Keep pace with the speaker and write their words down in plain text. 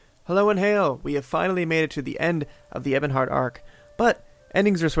Hello and hail! We have finally made it to the end of the Ebonheart arc, but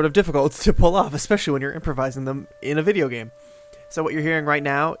endings are sort of difficult to pull off, especially when you're improvising them in a video game. So what you're hearing right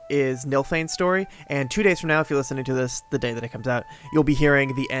now is Nilfane's story, and 2 days from now, if you're listening to this the day that it comes out, you'll be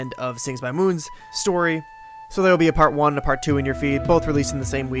hearing the end of Sings by Moon's story. So there will be a part 1 and a part 2 in your feed, both released in the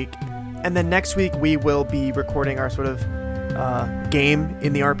same week. And then next week, we will be recording our sort of game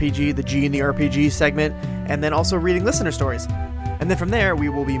in the RPG, the G in the RPG segment, and then also reading listener stories. And then from there, we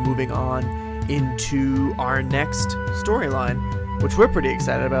will be moving on into our next storyline, which we're pretty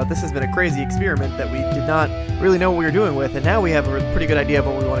excited about. This has been a crazy experiment that we did not really know what we were doing with, and now we have a pretty good idea of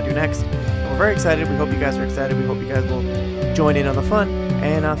what we want to do next. And we're very excited. We hope you guys are excited. We hope you guys will join in on the fun.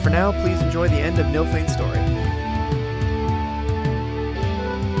 And for now, please enjoy the end of Nilfane's story.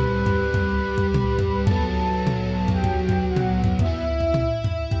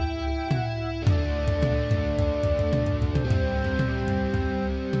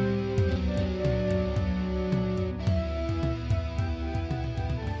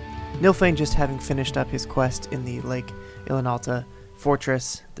 Nilfane, just having finished up his quest in the Lake Ilinalta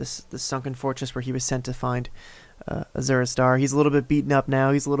fortress, this sunken fortress where he was sent to find Azura's star. He's a little bit beaten up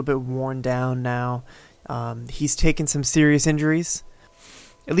now. He's a little bit worn down now. He's taken some serious injuries,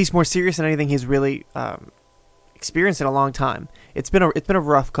 at least more serious than anything he's really experienced in a long time. It's been a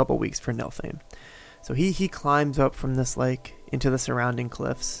rough couple weeks for Nilfane. So he climbs up from this lake into the surrounding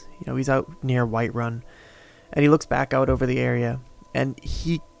cliffs. You know, he's out near Whiterun, and he looks back out over the area, and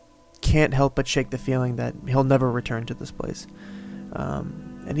he can't help but shake the feeling that he'll never return to this place.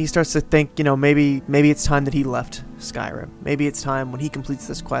 And he starts to think, you know, maybe it's time that he left Skyrim. Maybe it's time when he completes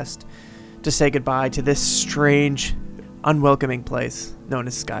this quest to say goodbye to this strange, unwelcoming place known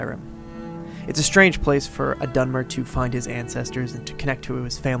as Skyrim. It's a strange place for a Dunmer to find his ancestors and to connect to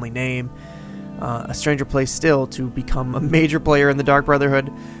his family name. A stranger place still to become a major player in the Dark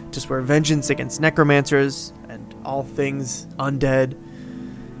Brotherhood, to swear vengeance against necromancers and all things undead,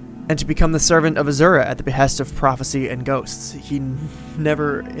 and to become the servant of Azura at the behest of prophecy and ghosts. He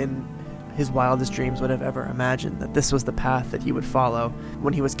never in his wildest dreams would have ever imagined that this was the path that he would follow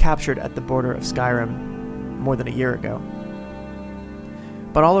when he was captured at the border of Skyrim more than a year ago.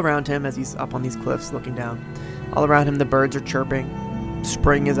 But all around him, as he's up on these cliffs looking down, all around him the birds are chirping.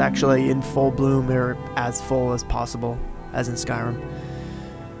 Spring is actually in full bloom, or as full as possible, as in Skyrim.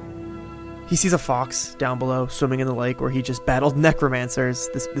 He sees a fox down below, swimming in the lake where he just battled necromancers.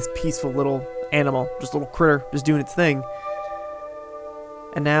 This peaceful little animal, just a little critter, just doing its thing.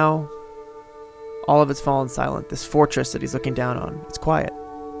 And now, all of it's fallen silent. This fortress that he's looking down on, it's quiet.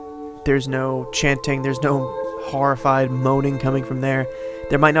 There's no chanting, there's no horrified moaning coming from there.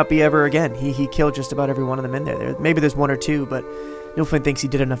 There might not be ever again. He killed just about every one of them in there. Maybe there's 1 or 2, but Nilfane thinks he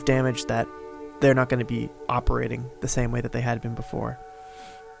did enough damage that they're not going to be operating the same way that they had been before.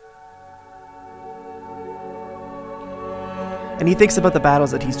 And he thinks about the battles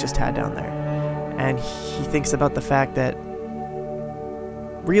that he's just had down there. And he thinks about the fact that,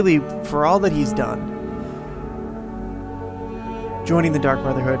 really, for all that he's done, joining the Dark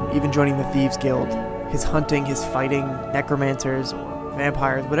Brotherhood, even joining the Thieves Guild, his hunting, his fighting necromancers or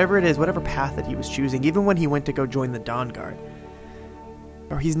vampires, whatever it is, whatever path that he was choosing, even when he went to go join the Dawn Guard,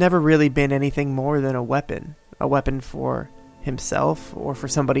 or he's never really been anything more than a weapon for himself or for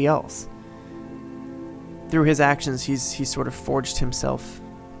somebody else. Through his actions, he's sort of forged himself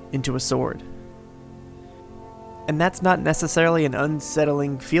into a sword. And that's not necessarily an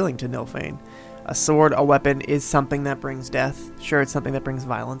unsettling feeling to Nilfane. A sword, a weapon, is something that brings death. Sure, it's something that brings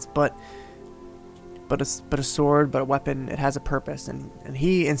violence, but a sword, but a weapon, it has a purpose. And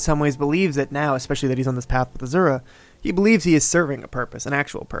he, in some ways, believes it now, especially that he's on this path with Azura. He believes he is serving a purpose, an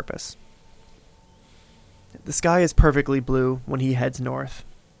actual purpose. The sky is perfectly blue when he heads north.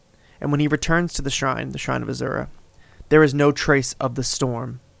 And when he returns to the shrine of Azura, there is no trace of the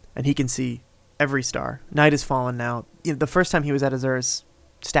storm, and he can see every star. Night has fallen now. You know, the first time he was at Azura's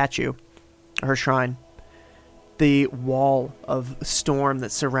statue, her shrine, the wall of storm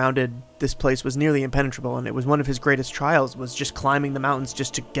that surrounded this place was nearly impenetrable, and it was one of his greatest trials, was just climbing the mountains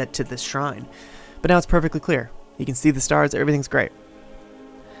just to get to this shrine. But now it's perfectly clear. He can see the stars, everything's great.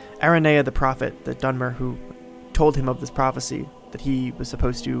 Aranea, the prophet, the Dunmer who told him of this prophecy that he was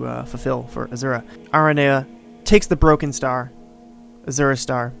supposed to fulfill for Azura. Aranea takes the broken star, Azura's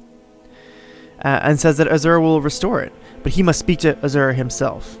star, and says that Azura will restore it, but he must speak to Azura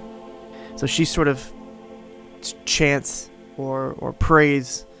himself. So she sort of chants or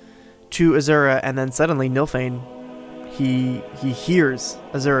prays to Azura, and then suddenly Nilfane, he hears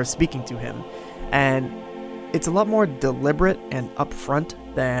Azura speaking to him, and it's a lot more deliberate and upfront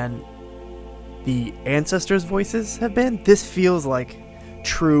than the ancestors' voices have been. This feels like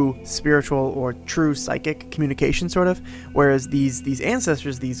true spiritual or true psychic communication, sort of. Whereas these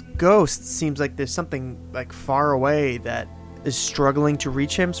ancestors, these ghosts, seems like there's something like far away that is struggling to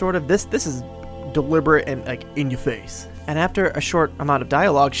reach him, sort of. This is deliberate and like in your face. And after a short amount of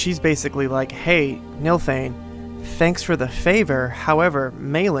dialogue, she's basically like, hey, Nilfane, thanks for the favor. However,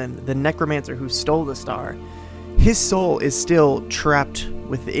 Malin, the necromancer who stole the star, his soul is still trapped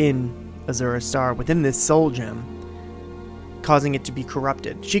within Azura's star, within this soul gem, causing it to be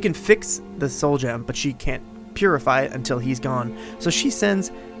corrupted. She can fix the soul gem, but she can't purify it until he's gone. So she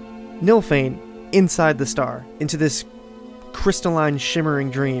sends Nilfane inside the star, into this crystalline,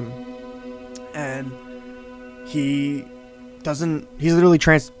 shimmering dream. And he's literally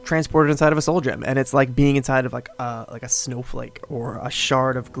transported inside of a soul gem, and it's like being inside of like a snowflake or a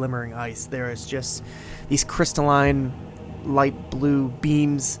shard of glimmering ice. There is just these crystalline, light blue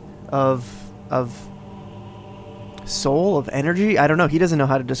beams of soul, of energy. I don't know. He doesn't know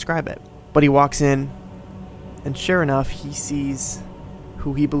how to describe it. But he walks in, and sure enough, he sees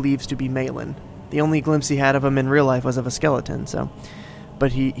who he believes to be Malin. The only glimpse he had of him in real life was of a skeleton, so...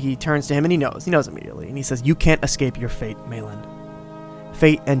 But he turns to him, and he knows immediately, and he says, you can't escape your fate, Malin.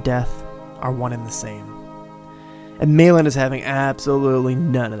 Fate and death are one and the same. And Malin is having absolutely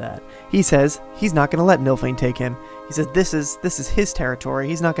none of that. He says he's not going to let Nilfane take him. He says this is his territory.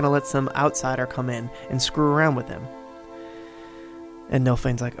 He's not going to let some outsider come in and screw around with him. And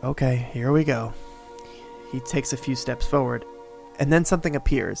Nilfane's like, okay, here we go. He takes a few steps forward, and then something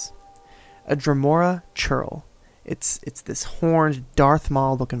appears. A Dremora churl. It's this horned Darth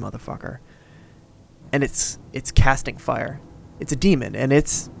Maul looking motherfucker, and it's casting fire. It's a demon, and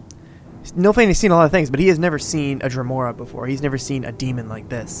Nilfane has seen a lot of things, but he has never seen a Dremora before. He's never seen a demon like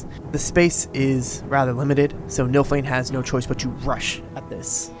this. The space is rather limited, so Nilfane has no choice but to rush at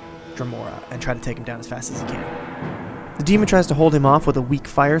this Dremora and try to take him down as fast as he can. The demon tries to hold him off with a weak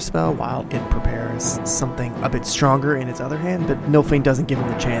fire spell while it prepares something a bit stronger in its other hand, but Nilfane doesn't give him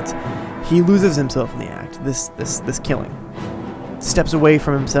the chance. He loses himself in the act, this killing. Steps away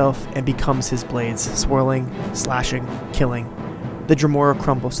from himself and becomes his blades, swirling, slashing, killing. The Dremora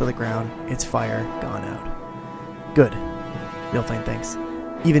crumbles to the ground, its fire gone out. Good, Nilfane thinks.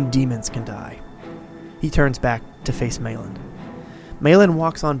 Even demons can die. He turns back to face Malin. Malin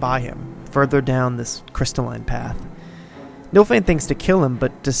walks on by him, further down this crystalline path. Nilfane thinks to kill him,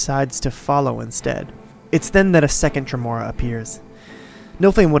 but decides to follow instead. It's then that a second Dremora appears.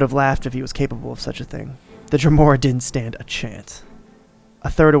 Nilfane would have laughed if he was capable of such a thing. The Dremora didn't stand a chance.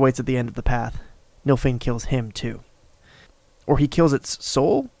 A third awaits at the end of the path. Nilfane kills him too. Or he kills its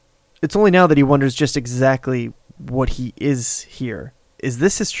soul? It's only now that he wonders just exactly what he is here. Is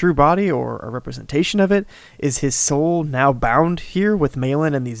this his true body, or a representation of it? Is his soul now bound here with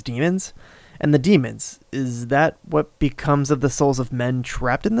Malin and these demons? And the demons, is that what becomes of the souls of men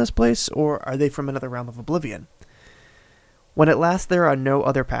trapped in this place, or are they from another realm of oblivion? When at last there are no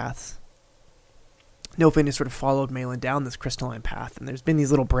other paths, Nilfane has sort of followed Malin down this crystalline path, and there's been these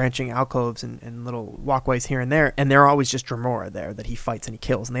little branching alcoves and little walkways here and there are always just Dremora there that he fights and he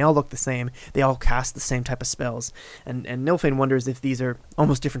kills, and they all look the same. They all cast the same type of spells, and Nilfane wonders if these are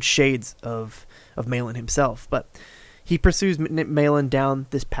almost different shades of Malin himself, but he pursues Malin down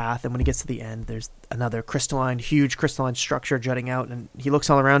this path, and when he gets to the end, there's another huge crystalline structure jutting out, and he looks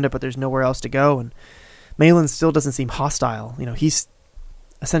all around it, but there's nowhere else to go, and Malin still doesn't seem hostile. He's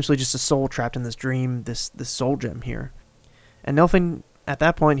essentially just a soul trapped in this dream, this soul gem here. And Nilfane, at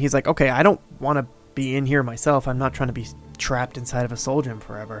that point, he's like, okay, I don't want to be in here myself. I'm not trying to be trapped inside of a soul gem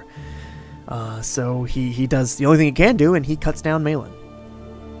forever. So he does the only thing he can do, and he cuts down Malin.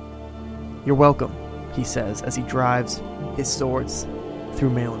 You're welcome, he says, as he drives his swords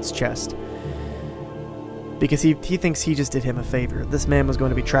through Malin's chest. Because he thinks he just did him a favor. This man was going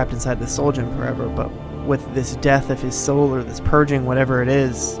to be trapped inside this soul gem forever, but with this death of his soul, or this purging, whatever it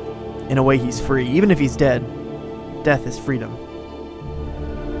is, in a way he's free. Even if he's dead, death is freedom.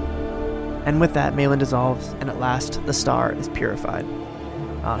 And with that, Malin dissolves, and at last, the star is purified.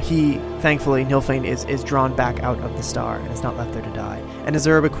 Thankfully, Nilfane is drawn back out of the star, and is not left there to die. And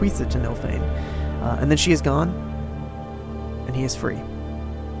Azura bequeaths it to Nilfane. And then she is gone, and he is free.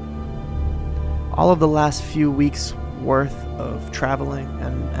 All of the last few weeks' worth of traveling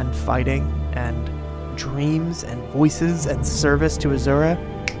and fighting and dreams and voices and service to Azura,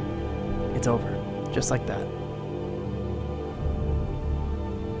 it's over. Just like that.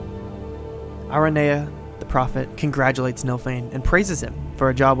 Aranea, the prophet, congratulates Nilfane and praises him for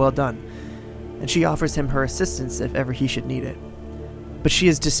a job well done, and she offers him her assistance if ever he should need it. But she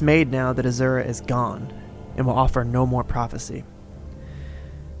is dismayed now that Azura is gone, and will offer no more prophecy.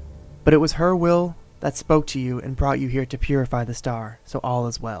 But it was her will that spoke to you and brought you here to purify the star, so all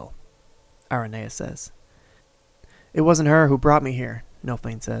is well, Irenaeus says. It wasn't her who brought me here,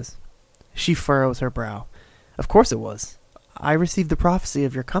 Nilfgaard says. She furrows her brow. Of course it was. I received the prophecy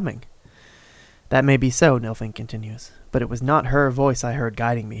of your coming. That may be so, Nilfgaard continues, but it was not her voice I heard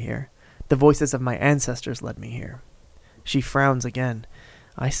guiding me here. The voices of my ancestors led me here. She frowns again.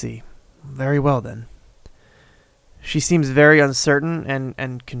 I see. Very well, then. She seems very uncertain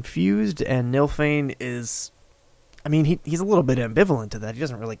and confused, and Nilfgaard is... he's a little bit ambivalent to that. He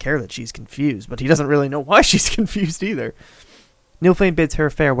doesn't really care that she's confused, but he doesn't really know why she's confused either. Nilfgaard bids her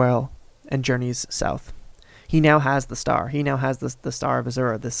farewell and journeys south. He now has the star. He now has the Star of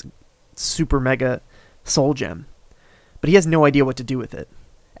Azura, this super mega soul gem. But he has no idea what to do with it.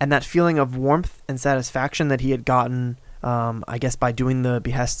 And that feeling of warmth and satisfaction that he had gotten, I guess by doing the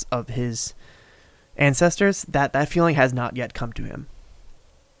behests of his ancestors, that feeling has not yet come to him.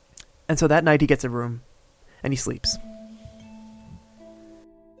 And so that night he gets a room, and he sleeps.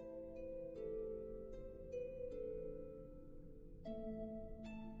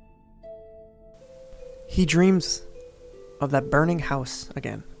 He dreams of that burning house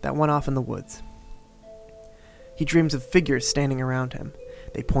again, that one off in the woods. He dreams of figures standing around him.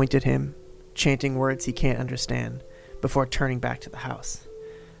 They point at him, chanting words he can't understand, before turning back to the house.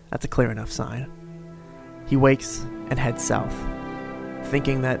 That's a clear enough sign. He wakes and heads south,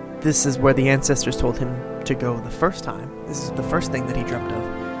 thinking that this is where the ancestors told him to go the first time. This is the first thing that he dreamt of,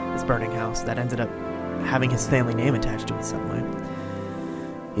 this burning house that ended up having his family name attached to it some way.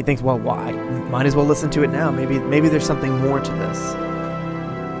 He thinks, well, why? Might as well listen to it now. Maybe there's something more to this.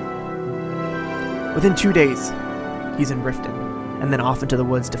 Within 2 days, he's in Riften, and then off into the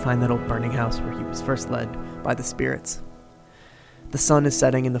woods to find that old burning house where he was first led by the spirits. The sun is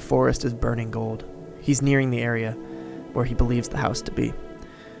setting and the forest is burning gold. He's nearing the area where he believes the house to be,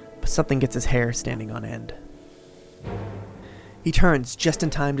 but something gets his hair standing on end. He turns just in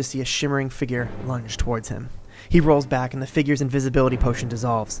time to see a shimmering figure lunge towards him. He rolls back and the figure's invisibility potion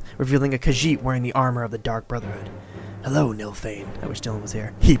dissolves, revealing a Khajiit wearing the armor of the Dark Brotherhood. Hello, Nilfgaard. I wish Dylan was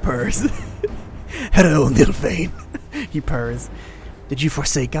here. He purrs. Hello, Nilfgaard. He purrs. Did you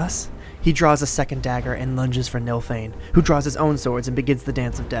forsake us? He draws a second dagger and lunges for Nilfgaard, who draws his own swords and begins the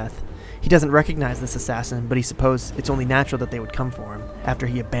dance of death. He doesn't recognize this assassin, but he supposes it's only natural that they would come for him, after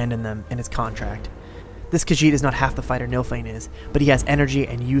he abandoned them in his contract. This Khajiit is not half the fighter Nilfgaard is, but he has energy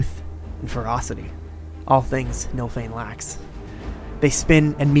and youth and ferocity. All things Nilfgaard lacks. They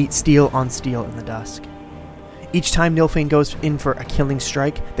spin and meet steel on steel in the dusk. Each time Nilfgaard goes in for a killing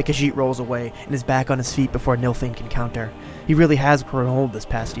strike, the Khajiit rolls away and is back on his feet before Nilfgaard can counter. He really has grown old this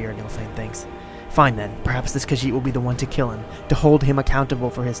past year, Nilfgaard thinks. Fine then, perhaps this Khajiit will be the one to kill him, to hold him accountable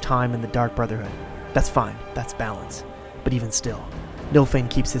for his time in the Dark Brotherhood. That's fine, that's balance. But even still, Nilfgaard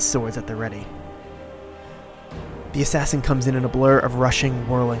keeps his swords at the ready. The assassin comes in a blur of rushing,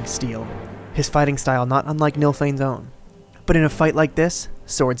 whirling steel. His fighting style not unlike Nilfgaard's own. But in a fight like this,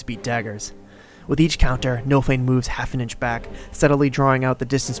 swords beat daggers. With each counter, Nilfgaard moves half an inch back, steadily drawing out the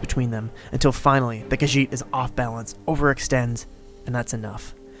distance between them, until finally the Khajiit is off balance, overextends, and that's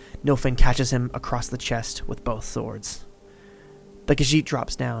enough. Nilfgaard catches him across the chest with both swords. The Khajiit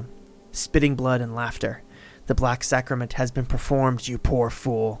drops down, spitting blood and laughter. The black sacrament has been performed, you poor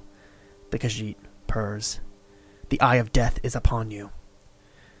fool. The Khajiit purrs. The eye of death is upon you.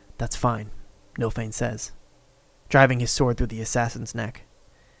 That's fine, Nilfgaard says, driving his sword through the assassin's neck.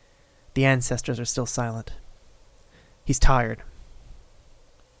 The ancestors are still silent. He's tired,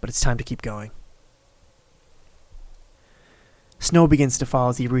 but it's time to keep going. Snow begins to fall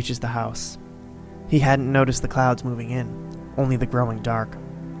as he reaches the house. He hadn't noticed the clouds moving in, only the growing dark.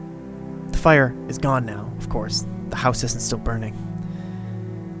 The fire is gone now, of course. The house isn't still burning.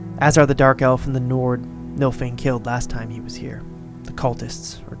 As are the dark elf and the Nord Nilfgaard killed last time he was here. The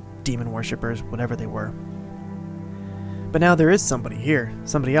cultists, or demon worshippers, whatever they were. But now there is somebody here,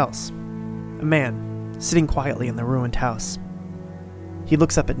 somebody else. A man, sitting quietly in the ruined house. He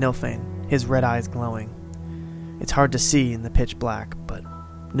looks up at Nilfgaard, his red eyes glowing. It's hard to see in the pitch black, but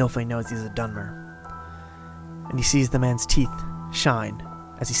Nilfgaard knows he's a Dunmer. And he sees the man's teeth shine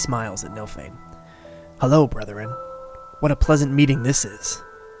as he smiles at Nilfgaard. Hello, brethren. What a pleasant meeting this is.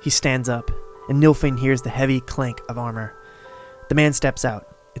 He stands up, and Nilfgaard hears the heavy clank of armor. The man steps out.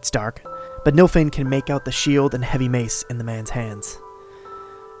 It's dark, but Nilfgaard can make out the shield and heavy mace in the man's hands.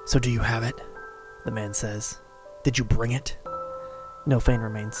 So do you have it? The man says. Did you bring it? Nilfgaard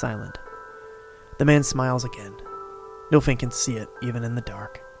remains silent. The man smiles again. Nilfgaard can see it, even in the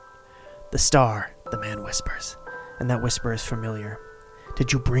dark. The star, the man whispers, and that whisper is familiar.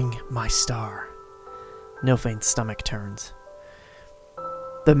 Did you bring my star? Nilfgaard's stomach turns.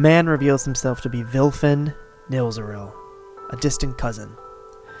 The man reveals himself to be Vilfen Nilzeril, a distant cousin.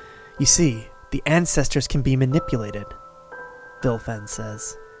 You see, the ancestors can be manipulated, Vilfen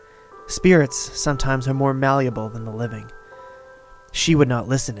says. Spirits sometimes are more malleable than the living. She would not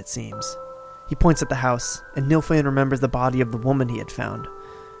listen, it seems. He points at the house, and Nilfgaard remembers the body of the woman he had found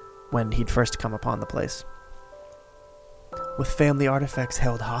when he'd first come upon the place. With family artifacts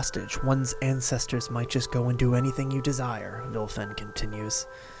held hostage, one's ancestors might just go and do anything you desire, Vilfen continues.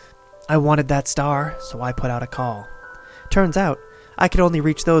 I wanted that star, so I put out a call. Turns out, I could only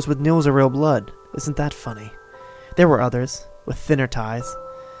reach those with Nilzeril blood. Isn't that funny? There were others, with thinner ties.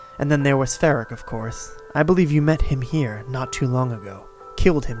 And then there was Ferric, of course. I believe you met him here not too long ago.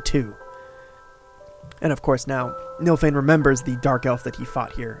 Killed him, too. And of course now, Nilfgaard remembers the dark elf that he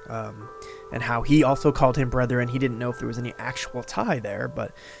fought here, and how he also called him brother, and he didn't know if there was any actual tie there,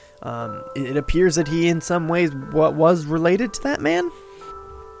 but it appears that he in some ways was related to that man.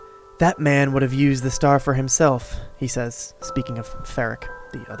 That man would have used the star for himself, he says, speaking of Ferric,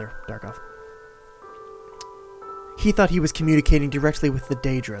 the other dark elf. He thought he was communicating directly with the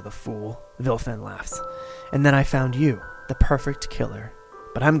Daedra, the fool, Vilfen laughs. And then I found you, the perfect killer.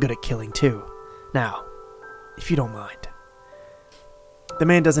 But I'm good at killing too. Now, if you don't mind. The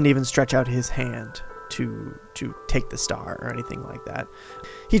man doesn't even stretch out his hand to take the star or anything like that.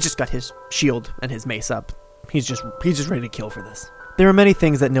 He's just got his shield and his mace up. He's just ready to kill for this. There are many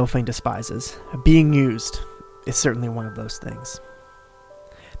things that Nilfgaard despises. Being used is certainly one of those things.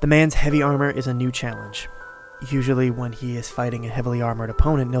 The man's heavy armor is a new challenge. Usually when he is fighting a heavily armored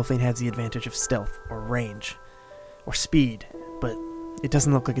opponent, Nilfgaard has the advantage of stealth or range or speed, but it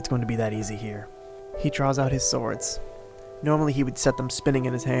doesn't look like it's going to be that easy here. He draws out his swords. Normally he would set them spinning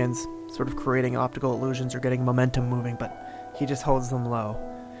in his hands, sort of creating optical illusions or getting momentum moving, but he just holds them low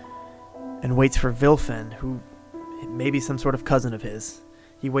and waits for Vilfen, who may be some sort of cousin of his.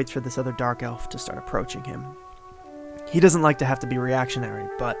 He waits for this other dark elf to start approaching him. He doesn't like to have to be reactionary,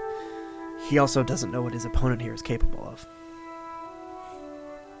 but he also doesn't know what his opponent here is capable of.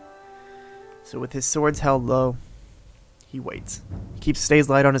 So with his swords held low, he waits. He stays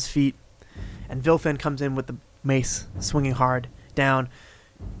light on his feet, and Vilfen comes in with the mace, swinging hard, down,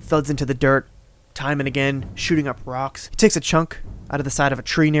 thuds into the dirt, time and again, shooting up rocks. He takes a chunk out of the side of a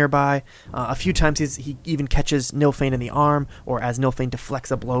tree nearby. A few times he even catches Nilfgaard in the arm, or as Nilfgaard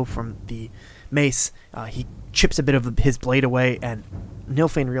deflects a blow from the mace, he chips a bit of his blade away, and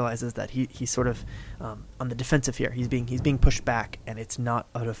Nilfgaard realizes that he's sort of on the defensive here. He's being pushed back, and it's not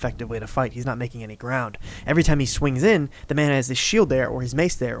an effective way to fight. He's not making any ground. Every time he swings in, the man has his shield there, or his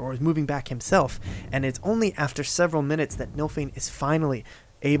mace there, or is moving back himself, and it's only after several minutes that Nilfgaard is finally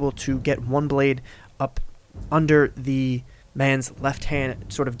able to get one blade up under the man's left hand,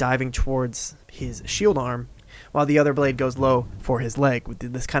 sort of diving towards his shield arm, while the other blade goes low for his leg, with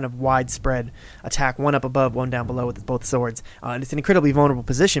this kind of widespread attack, one up above, one down below with both swords. And it's an incredibly vulnerable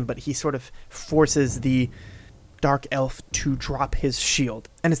position, but he sort of forces the dark elf to drop his shield.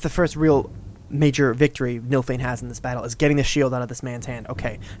 And it's the first real major victory Nilfgaard has in this battle, is getting the shield out of this man's hand.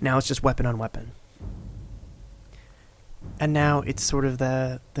 Okay, now it's just weapon on weapon. And now it's sort of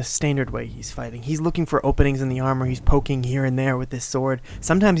the standard way he's fighting. He's looking for openings in the armor. He's poking here and there with this sword.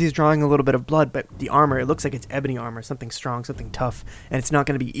 Sometimes he's drawing a little bit of blood, but the armor, it looks like it's ebony armor, something strong, something tough, and it's not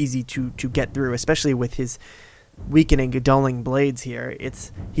going to be easy to get through, especially with his weakening, dulling blades here.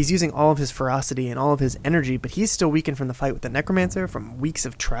 He's using all of his ferocity and all of his energy, but he's still weakened from the fight with the necromancer, from weeks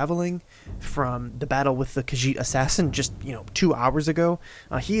of traveling, from the battle with the Khajiit assassin just 2 hours ago.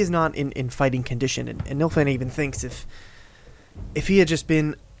 He is not in fighting condition, and Nilfgaard even thinks if he had just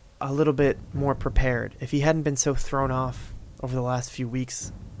been a little bit more prepared, if he hadn't been so thrown off over the last few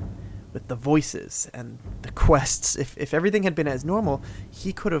weeks with the voices and the quests, if everything had been as normal,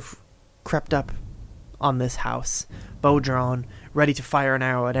 he could have crept up on this house, bow drawn, ready to fire an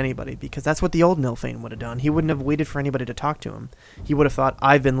arrow at anybody, because that's what the old Nilfgaard would have done. He wouldn't have waited for anybody to talk to him. He would have thought,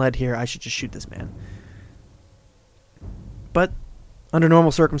 I've been led here, I should just shoot this man. But under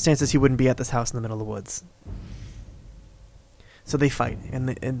normal circumstances, he wouldn't be at this house in the middle of the woods. So they fight, and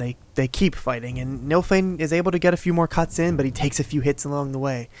they keep fighting, and Nilfgaard is able to get a few more cuts in, but he takes a few hits along the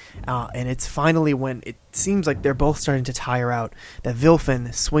way. And it's finally when it seems like they're both starting to tire out that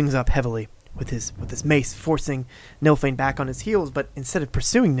Vilfen swings up heavily with his mace, forcing Nilfgaard back on his heels. But instead of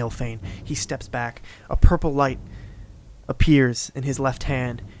pursuing Nilfgaard, he steps back. A purple light appears in his left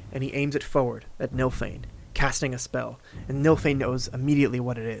hand, and he aims it forward at Nilfgaard, casting a spell. And Nilfgaard knows immediately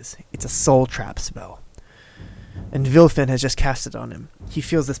what it is. It's a soul trap spell. And Vilfen has just cast it on him. He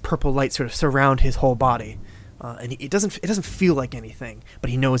feels this purple light sort of surround his whole body, and it doesn't feel like anything, but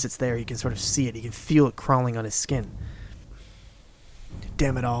he knows it's there. He can sort of see it. He can feel it crawling on his skin.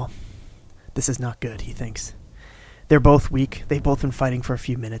 Damn it all. This is not good, he thinks. They're both weak. They've both been fighting for a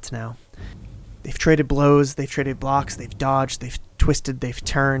few minutes now. They've traded blows, they've traded blocks, they've dodged, they've twisted, they've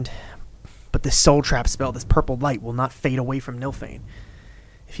turned. But this soul trap spell, this purple light, will not fade away from Nilfgaard.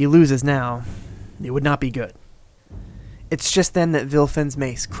 If he loses now, it would not be good. It's just then that Vilfin's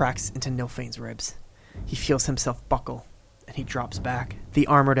mace cracks into Nilfgaard's ribs. He feels himself buckle, and he drops back. The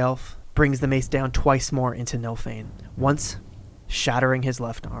armored elf brings the mace down twice more into Nilfgaard, once shattering his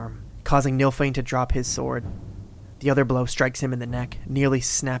left arm, causing Nilfgaard to drop his sword. The other blow strikes him in the neck, nearly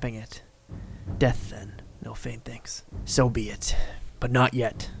snapping it. Death then, Nilfgaard thinks. So be it, but not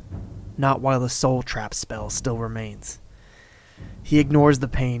yet. Not while the soul trap spell still remains. He ignores the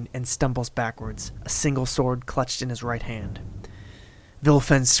pain and stumbles backwards, a single sword clutched in his right hand.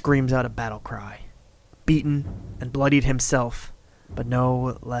 Vilfen screams out a battle cry. Beaten and bloodied himself, but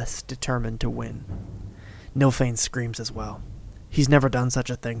no less determined to win. Nilfgaard screams as well. He's never done such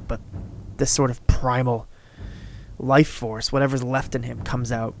a thing, but this sort of primal life force, whatever's left in him, comes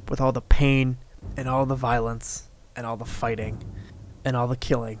out with all the pain and all the violence and all the fighting and all the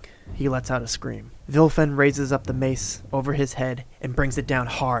killing. He lets out a scream. Vilfen raises up the mace over his head and brings it down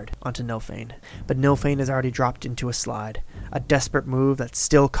hard onto Nilfgaard. But Nilfgaard has already dropped into a slide, a desperate move that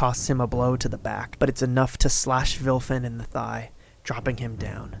still costs him a blow to the back, but it's enough to slash Vilfen in the thigh, dropping him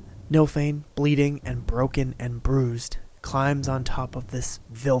down. Nilfgaard, bleeding and broken and bruised, climbs on top of this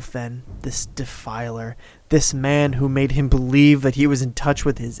Vilfen, this defiler, this man who made him believe that he was in touch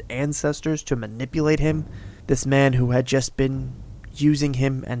with his ancestors to manipulate him, this man who had just been using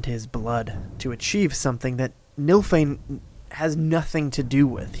him and his blood to achieve something that Nilfgaard has nothing to do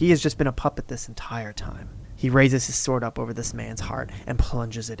with. He has just been a puppet this entire time. He raises his sword up over this man's heart and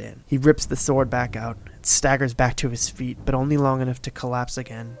plunges it in. He rips the sword back out and staggers back to his feet, but only long enough to collapse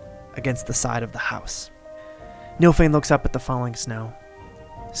again against the side of the house. Nilfgaard looks up at the falling snow.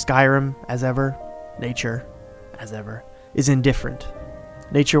 Skyrim, as ever, nature, as ever, is indifferent.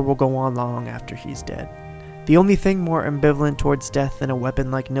 Nature will go on long after he's dead. The only thing more ambivalent towards death than a weapon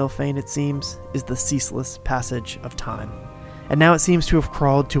like Nilfgaard, it seems, is the ceaseless passage of time. And now it seems to have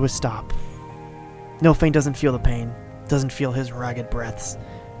crawled to a stop. Nilfgaard doesn't feel the pain, doesn't feel his ragged breaths,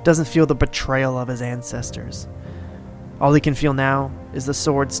 doesn't feel the betrayal of his ancestors. All he can feel now is the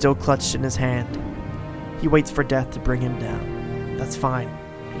sword still clutched in his hand. He waits for death to bring him down. That's fine,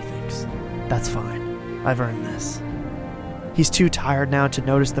 he thinks. That's fine. I've earned this. He's too tired now to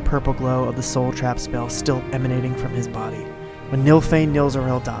notice the purple glow of the soul trap spell still emanating from his body. When Nilfgaard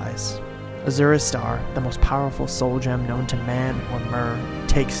Nilzaril dies, Azura's star, the most powerful soul gem known to man or mer,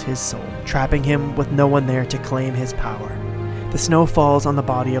 takes his soul, trapping him with no one there to claim his power. The snow falls on the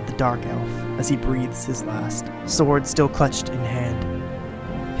body of the dark elf as he breathes his last, sword still clutched in hand.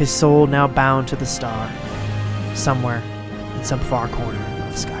 His soul now bound to the star, somewhere in some far corner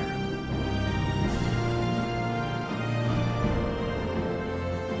of Skyrim.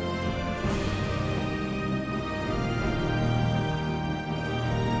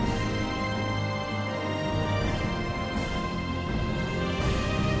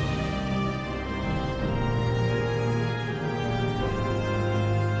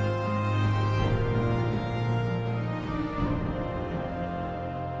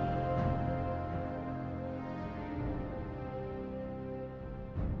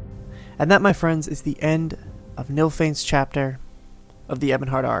 And that, my friends, is the end of Nilfgaard's chapter of the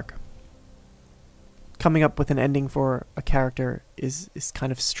Ebonheart arc. Coming up with an ending for a character is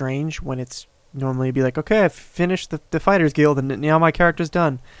kind of strange when it's normally be like, okay, I've finished the Fighters Guild and now my character's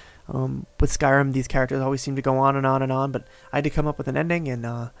done. With Skyrim, these characters always seem to go on and on and on, but I had to come up with an ending, and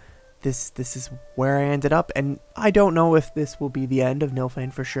this is where I ended up. And I don't know if this will be the end of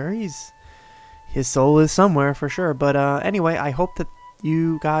Nilfgaard for sure. His soul is somewhere for sure. But anyway, I hope that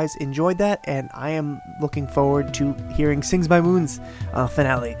you guys enjoyed that, and I am looking forward to hearing Sings by Moon's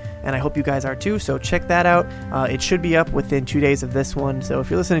finale, and I hope you guys are too, so check that out. It should be up within 2 days of this one, so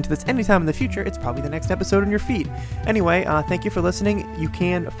if you're listening to this anytime in the future, it's probably the next episode on your feed. Anyway, thank you for listening. You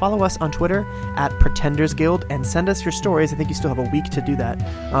can follow us on Twitter at Pretenders Guild and send us your stories. I think you still have a week to do that.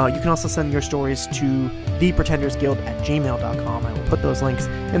 You can also send your stories to thepretendersguild@gmail.com. I will put those links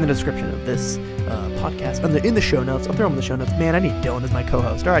in the description of this podcast, in the show notes. I'll throw them in the show notes. Man, I need Dylan as my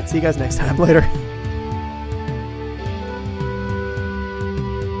co-host. All right, see you guys next time. Later.